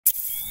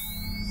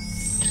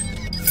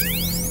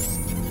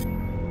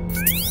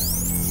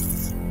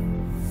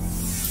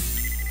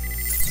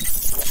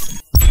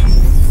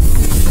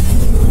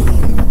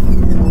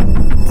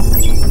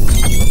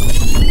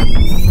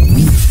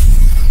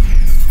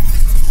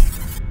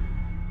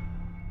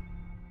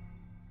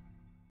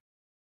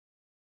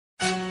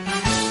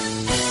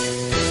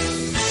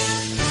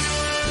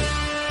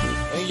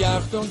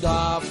Tochten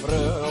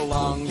daveren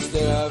langs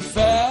de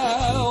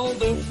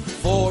velden,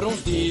 voor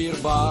ons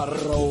dierbaar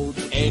rood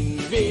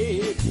en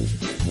wit.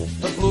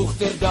 Een ploeg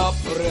ter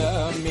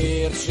dappere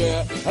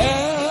Meerse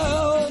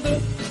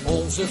helden,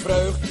 onze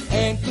vreugd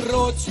en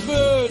trots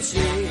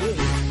bezit.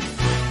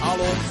 Al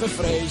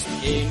ongevreesd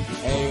in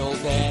heel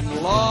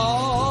den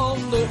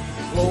landen,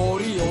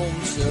 glorie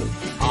onze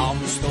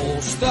Amstel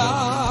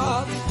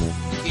staat.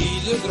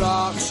 Ieder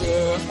draagt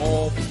ze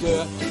op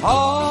de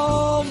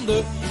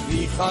handen,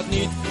 wie gaat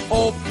niet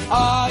op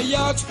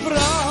Ajax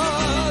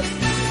praat?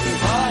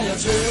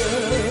 Ajax,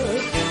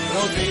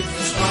 rood-wit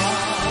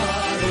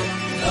scharen,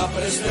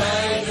 dappere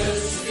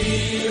strijders,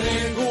 vier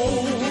en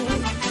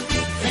goed.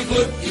 Geen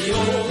club die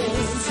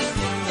ons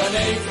kan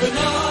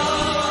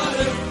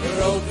evenaren,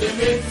 rood en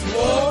wit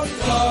wordt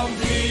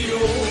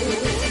kampioen.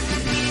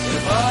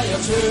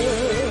 Ajax,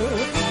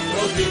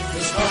 rood-wit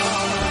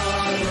scharen.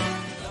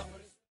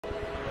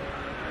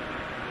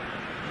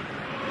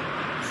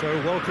 So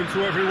welcome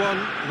to everyone.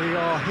 We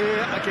are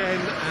here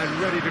again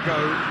and ready to go.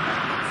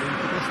 The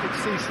domestic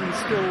season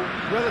still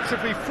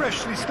relatively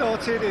freshly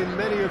started in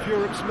many of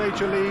Europe's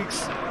major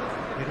leagues.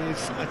 It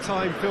is a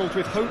time filled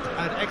with hope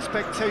and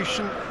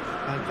expectation,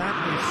 and that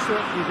is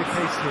certainly the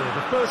case here.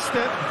 The first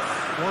step,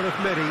 one of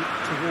many,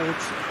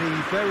 towards the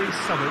very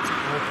summit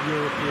of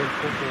European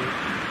football.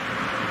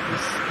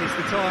 This is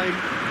the time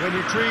when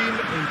you dream,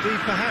 indeed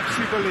perhaps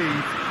you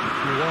believe,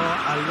 you are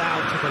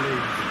allowed to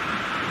believe.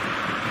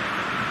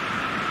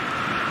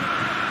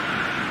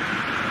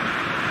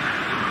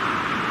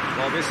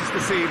 Well, this is the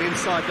scene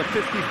inside the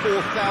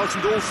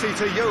 54,000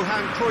 all-seater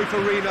Johan Cruyff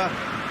Arena,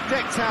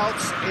 decked out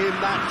in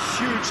that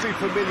hugely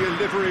familiar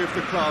livery of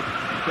the club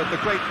that the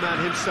great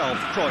man himself,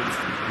 Cruyff,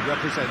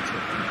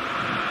 represented.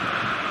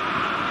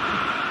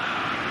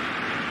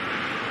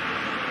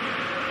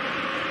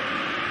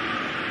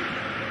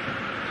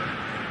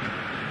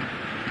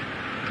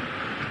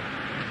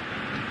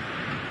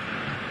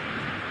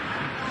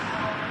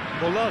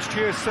 Well, last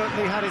year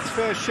certainly had its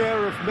fair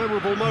share of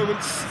memorable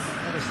moments.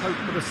 Let us hope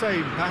for the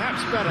same,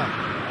 perhaps better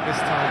this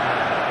time.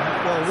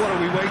 Well, what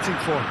are we waiting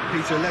for,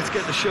 Peter? Let's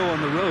get the show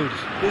on the road.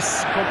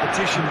 This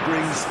competition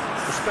brings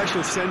a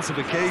special sense of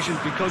occasion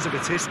because of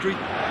its history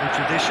and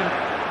tradition.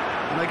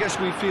 And I guess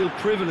we feel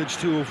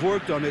privileged to have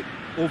worked on it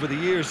over the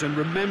years and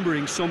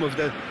remembering some of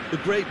the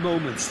great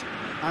moments.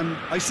 And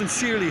I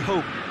sincerely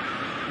hope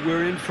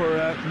we're in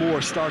for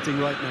more starting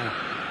right now.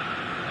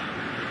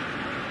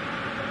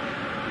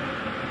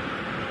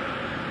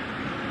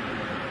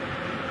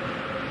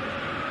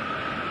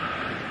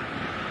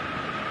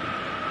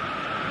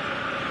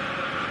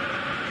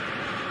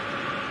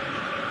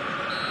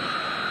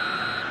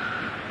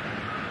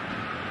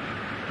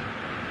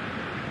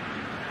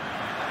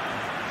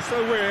 So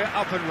we're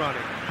up and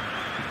running.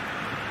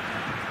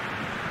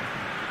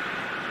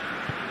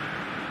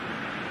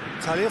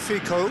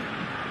 Tagliafico.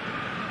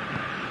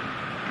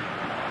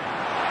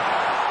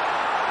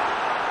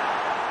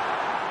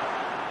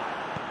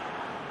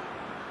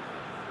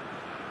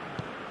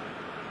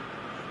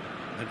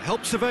 And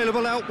help's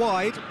available out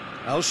wide.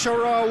 El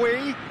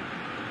Shaarawy.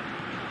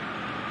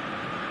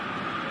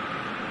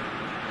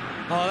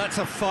 Oh, that's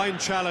a fine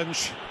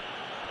challenge.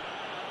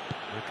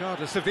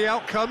 Regardless of the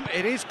outcome,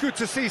 it is good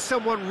to see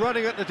someone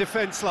running at the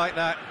defence like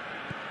that.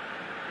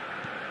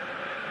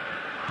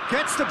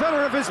 Gets the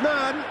better of his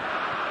man.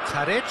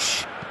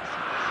 Tadic.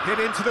 Hit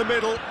into the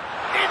middle.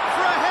 In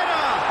for a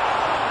header!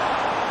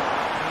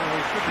 Oh,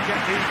 he couldn't get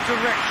the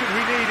direction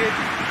he needed.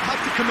 I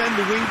have to commend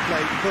the wing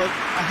play, but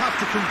I have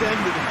to condemn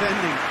the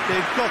defending.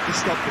 They've got to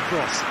stop the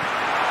cross.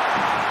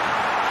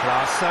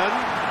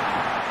 Klaassen.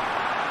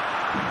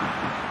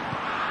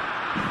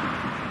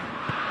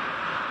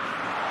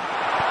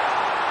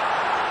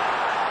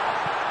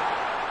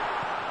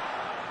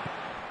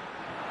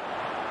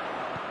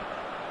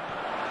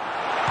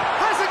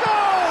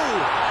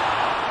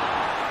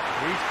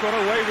 Got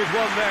away with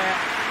one there.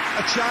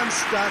 A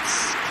chance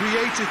that's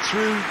created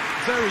through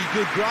very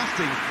good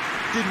grafting.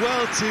 Did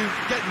well to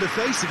get in the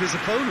face of his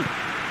opponent.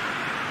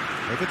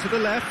 Over to the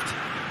left.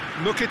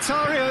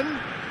 Mkhitaryan.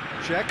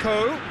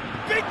 Dzeko.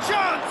 Big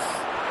chance!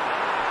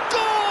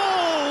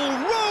 Goal!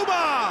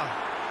 Roma!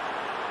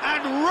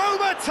 And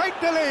Roma take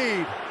the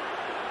lead.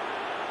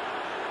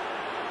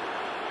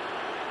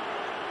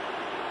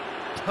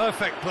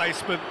 Perfect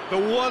placement. The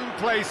one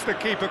place the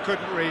keeper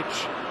couldn't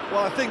reach.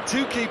 Well, I think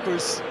two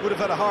keepers would have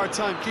had a hard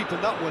time keeping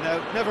that one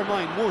out, never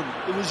mind one.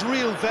 There was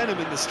real venom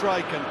in the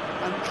strike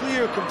and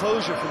clear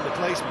composure from the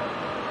placement.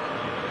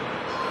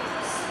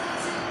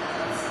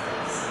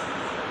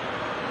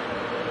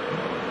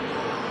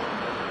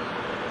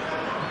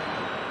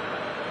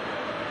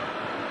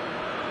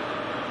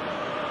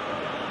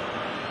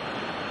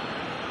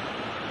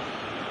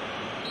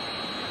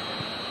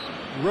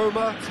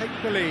 Roma take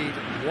the lead,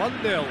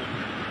 1-0.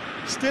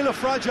 Still a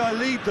fragile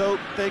lead, though.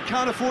 They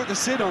can't afford to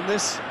sit on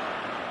this.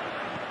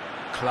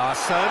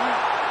 Klaassen.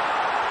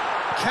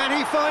 Can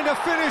he find a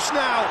finish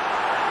now?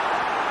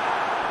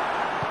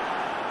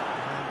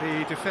 And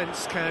the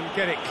defence can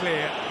get it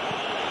clear.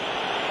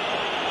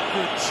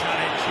 Good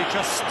challenge, he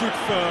just stood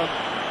firm.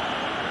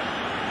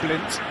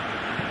 Blint.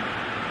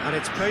 And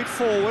it's played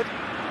forward.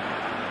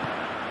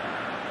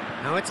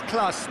 Now it's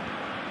Klaas.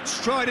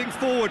 Striding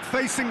forward,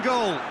 facing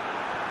goal.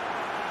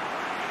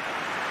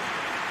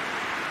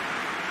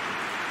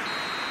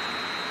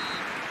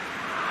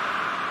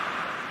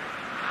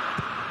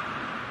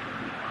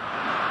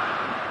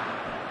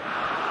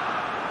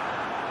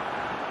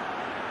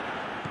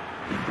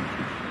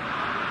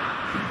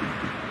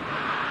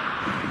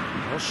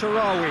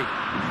 El-Shaarawy.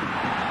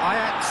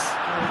 Ajax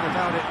going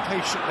about it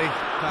patiently,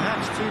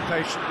 perhaps too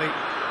patiently.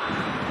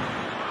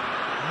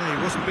 No,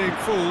 he wasn't being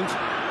fooled.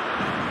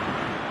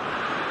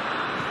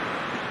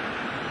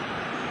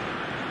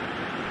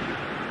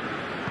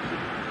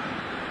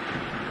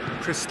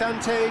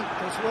 Cristante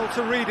does well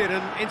to read it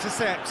and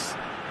intercepts.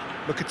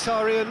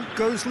 Mkhitaryan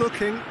goes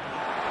looking.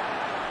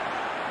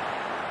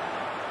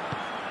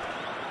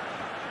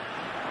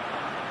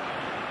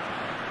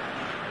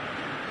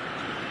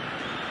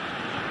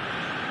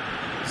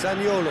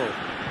 Zaniolo.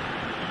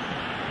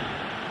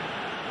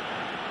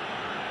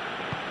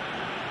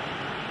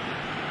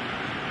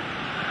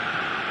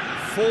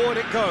 Forward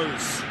it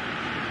goes,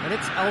 and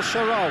it's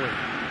El-Shaarawy.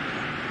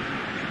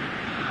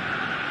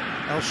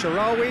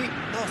 El-Shaarawy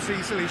not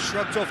easily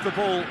shrugged off the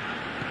ball.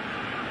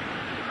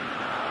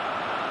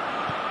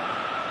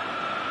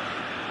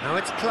 Now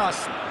it's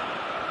Klaas.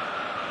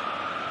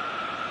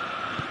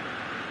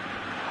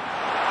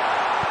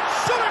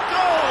 Shot at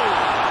goal!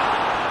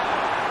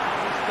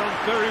 He's done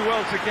very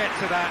well to get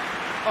to that.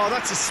 Oh,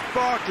 that's a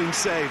sparkling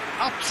save.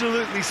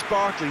 Absolutely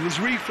sparkling. His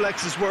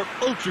reflexes were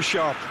ultra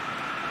sharp.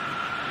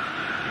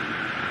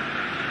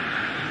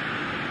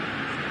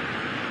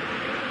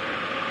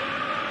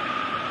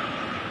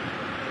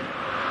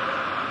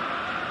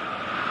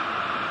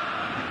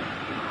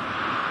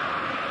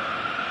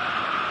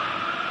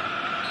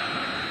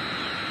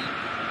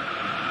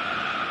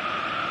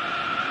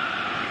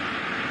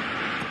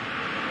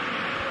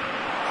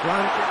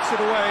 Juan gets it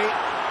away.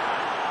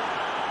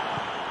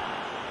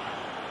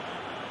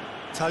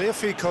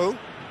 Tagliafico.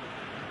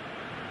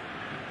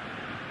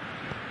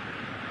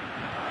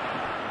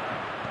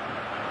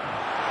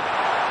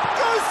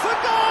 Goes for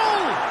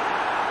goal!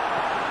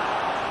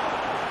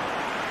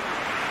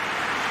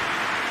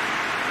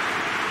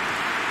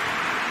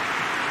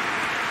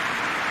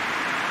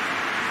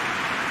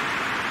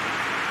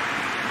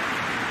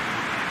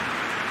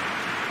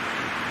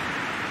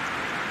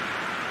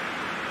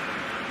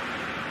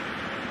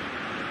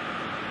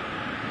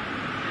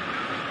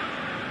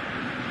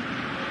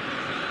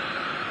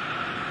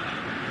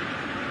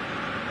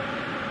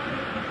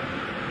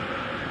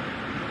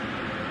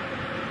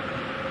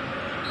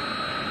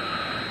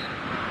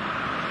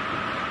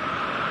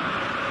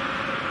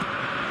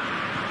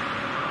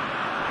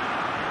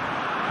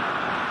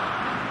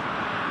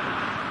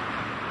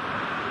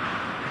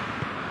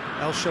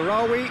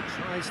 El-Shaarawy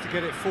tries to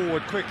get it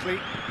forward quickly.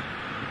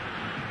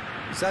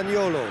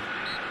 Zaniolo.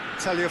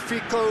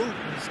 Tagliafico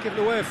has given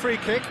away a free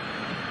kick.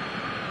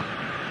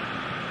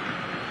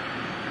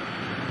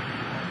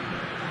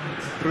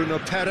 Bruno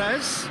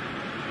Perez.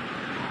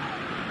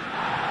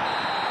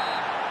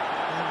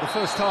 And the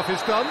first half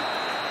is done.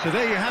 So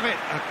there you have it,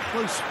 a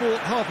close fought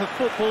half of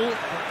football,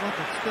 but one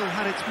that still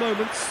had its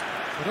moments,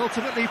 but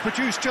ultimately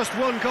produced just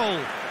one goal.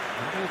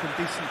 A more than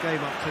decent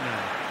game up to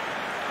now.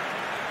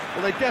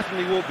 Well, they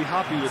definitely won't be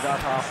happy with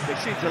that half. They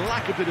seem to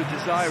lack a bit of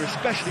desire,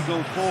 especially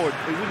going forward.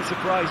 It wouldn't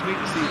surprise me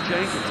to see a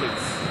change or two.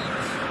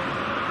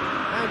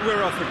 And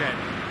we're off again.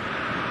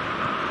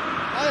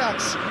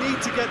 Ajax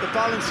need to get the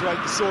balance right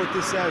to sort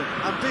this out.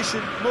 Ambition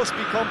must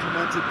be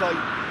complemented by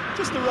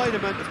just the right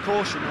amount of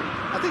caution, and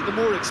I think the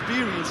more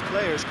experienced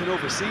players can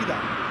oversee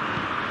that.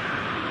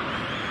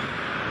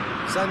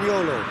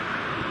 Zaniolo.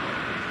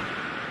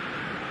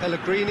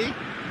 Pellegrini.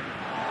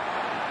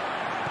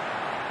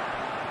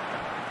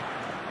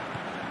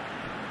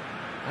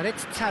 And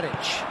it's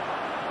Tadic.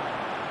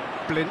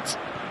 Blint.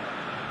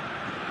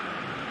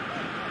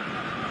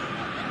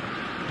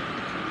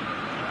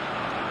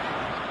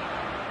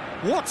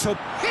 What a...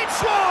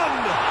 Hits one!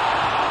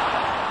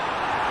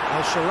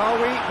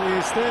 El-Shaarawy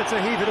is there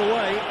to heave it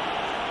away.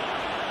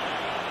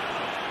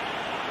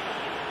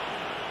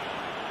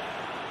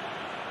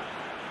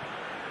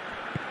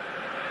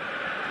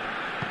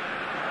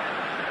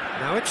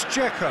 Now it's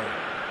Dzeko.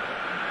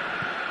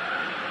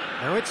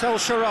 Now it's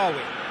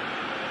El-Shaarawy.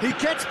 He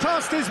gets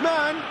past his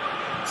man.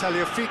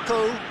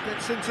 Tagliafico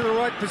gets into the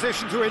right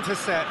position to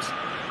intercept.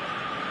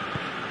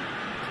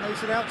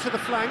 Plays it out to the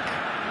flank.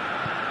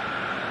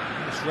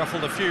 Just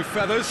ruffled a few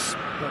feathers,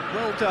 but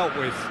well dealt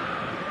with.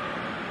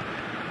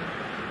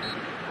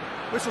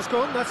 Whistle's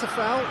gone, that's a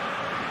foul.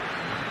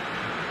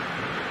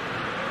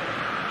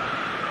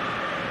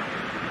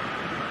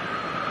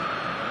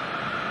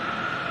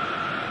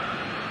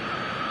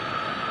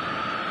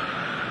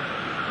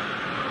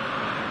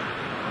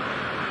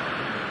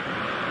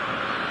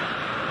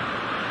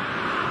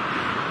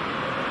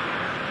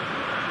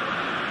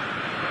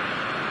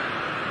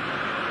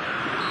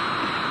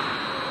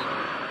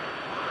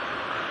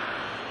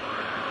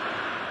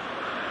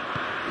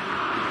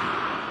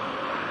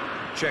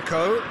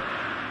 Dzeko.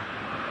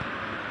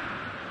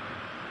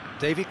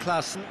 Davy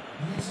Klaassen.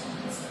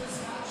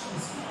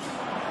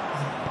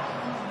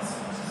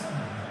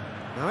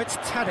 Now it's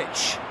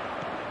Tadic.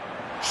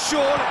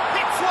 Sean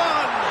hits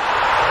one!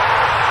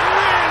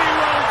 Really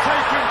well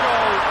taken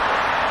goal.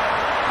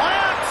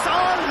 Ajax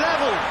are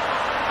level.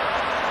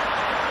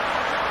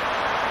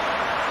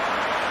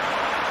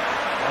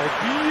 Oh,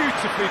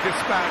 beautifully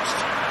dispatched.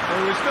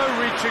 There was no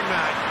reaching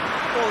that.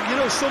 Well, you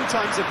know,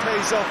 sometimes it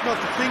pays off not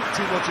to think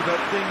too much about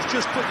things,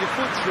 just put your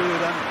foot through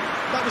it, and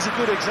that was a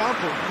good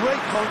example.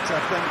 Great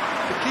contact, and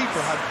the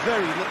keeper had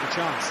very little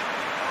chance.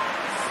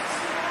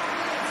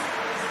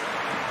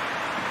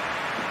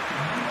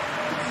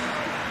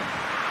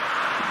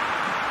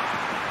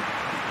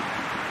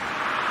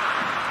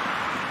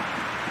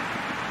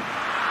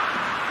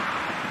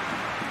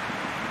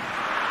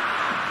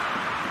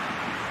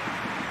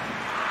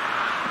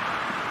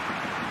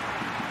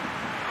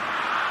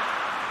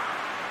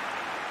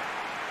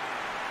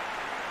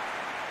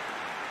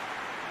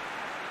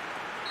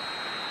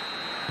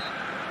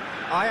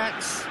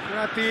 Ajax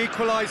grab the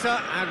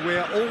equaliser and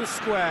we're all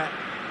square.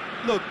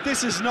 Look,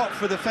 this is not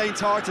for the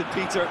faint-hearted,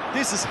 Peter.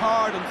 This is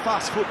hard and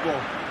fast football.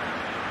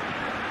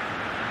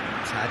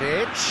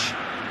 Tadic.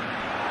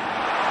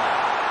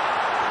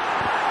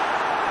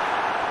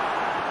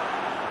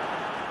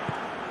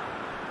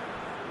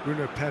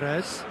 Bruno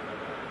Perez.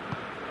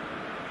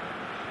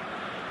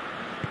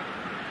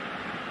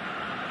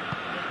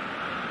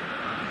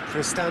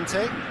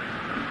 Cristante.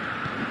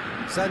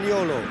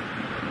 Zaniolo.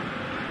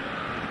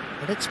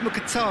 And it's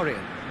Mkhitaryan.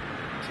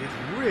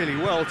 Did really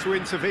well to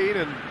intervene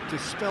and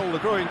dispel the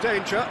growing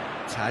danger.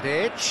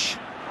 Tadic.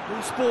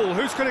 Loose ball,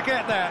 who's going to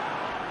get there?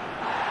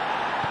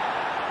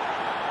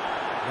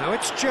 Now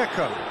it's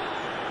Dzeko.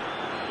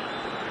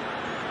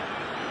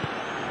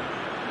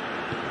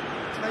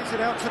 Plays it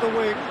out to the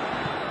wing.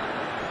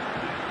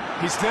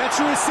 He's there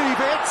to receive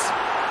it.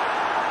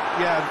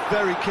 Yeah,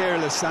 very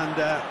careless,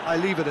 and I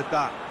leave it at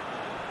that.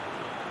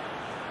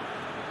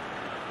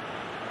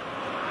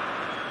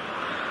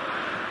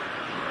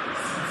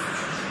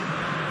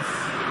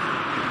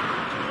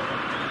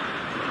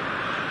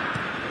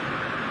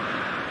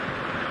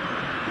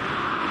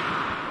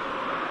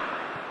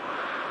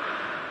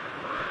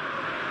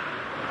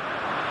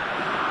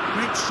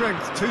 Great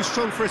strength, too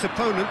strong for his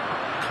opponent.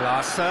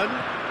 Klaassen.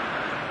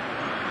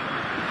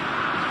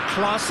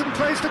 Klaassen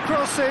plays the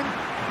crossing.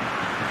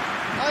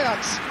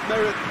 Ajax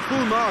merit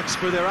full marks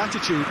for their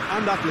attitude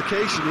and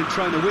application in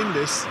trying to win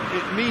this.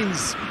 It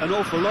means an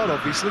awful lot,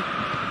 obviously.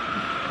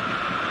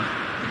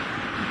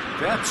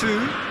 There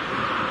too.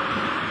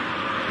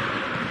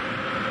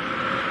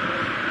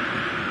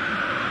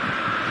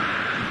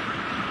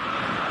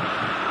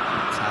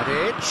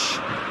 Tadic.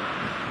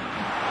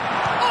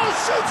 Oh,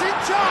 shooting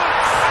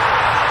chance!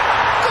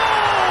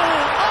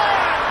 Goal!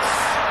 Ajax!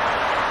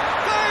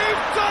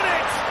 They've done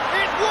it!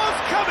 It was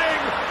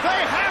coming! They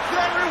have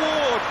their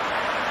reward!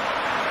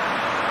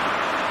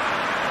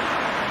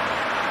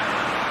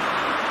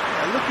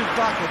 Yeah, looking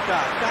back at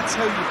that, that's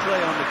how you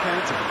play on the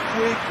counter.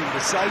 Quick and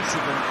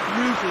decisive and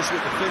ruthless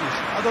with the finish.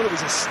 I thought it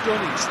was a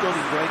stunning,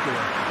 stunning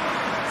breakaway.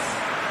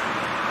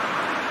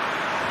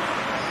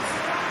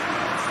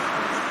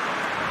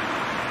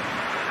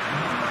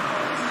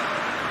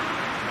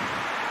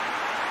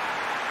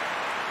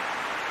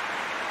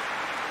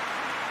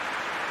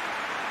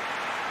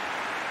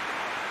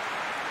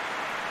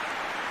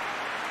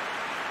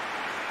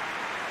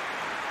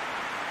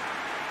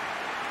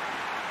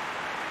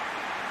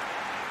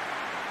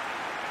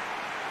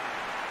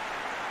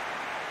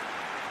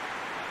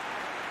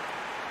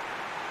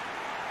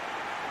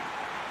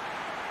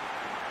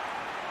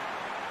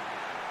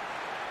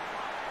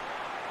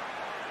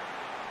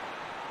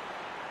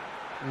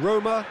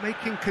 Roma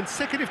making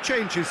consecutive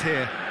changes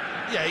here.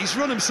 Yeah, he's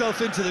run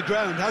himself into the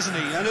ground, hasn't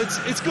he? And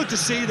it's good to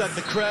see that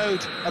the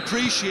crowd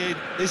appreciate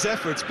his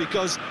efforts,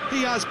 because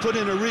he has put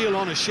in a real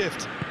honest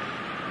shift.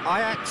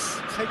 Ajax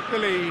take the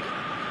lead.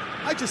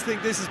 I just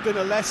think this has been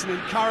a lesson in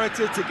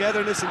character,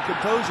 togetherness and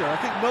composure. I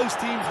think most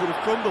teams would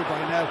have crumbled by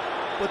now,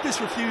 but this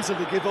refusal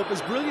to give up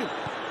is brilliant.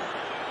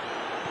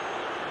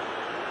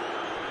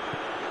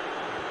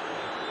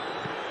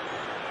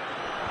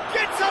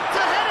 Gets up to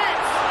head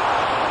it!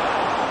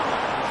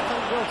 He's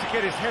done well to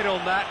get his head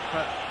on that,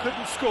 but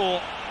couldn't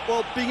score.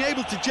 Well, being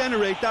able to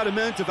generate that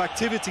amount of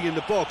activity in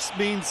the box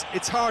means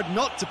it's hard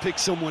not to pick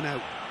someone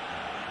out.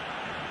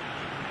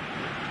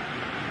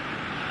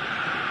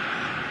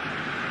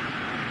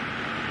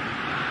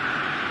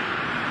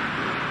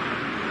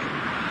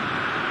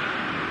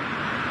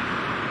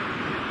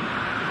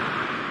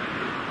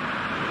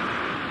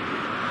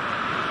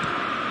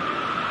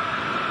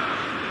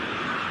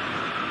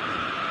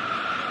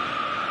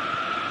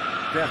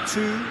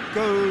 Vertu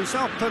goes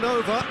up and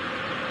over.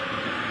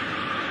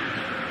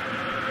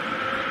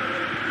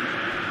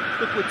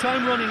 Look, with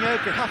time running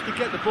out, they have to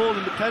get the ball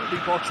in the penalty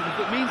box, and if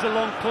it means a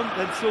long punt,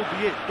 then so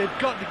be it. They've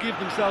got to give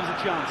themselves a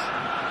chance.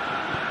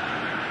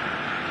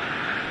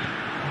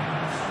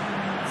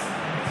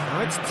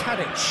 Now it's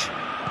Tadic.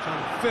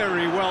 Done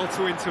very well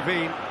to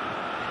intervene.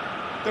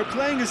 They're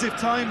playing as if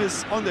time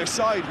is on their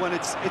side when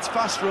it's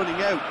fast running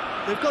out.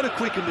 They've got to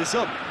quicken this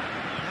up.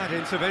 That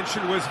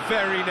intervention was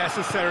very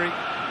necessary.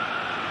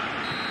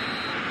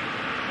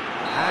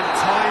 And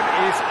time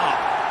is up.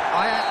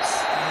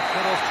 Ajax have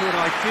got off to an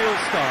ideal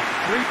start.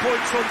 3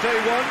 points on day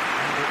one,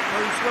 and it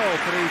bodes well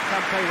for the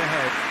campaign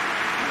ahead.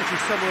 How would you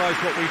summarise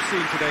what we've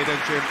seen today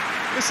then, Jim?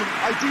 Listen,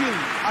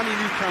 ideally, any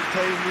new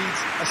campaign needs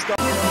a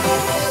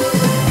start.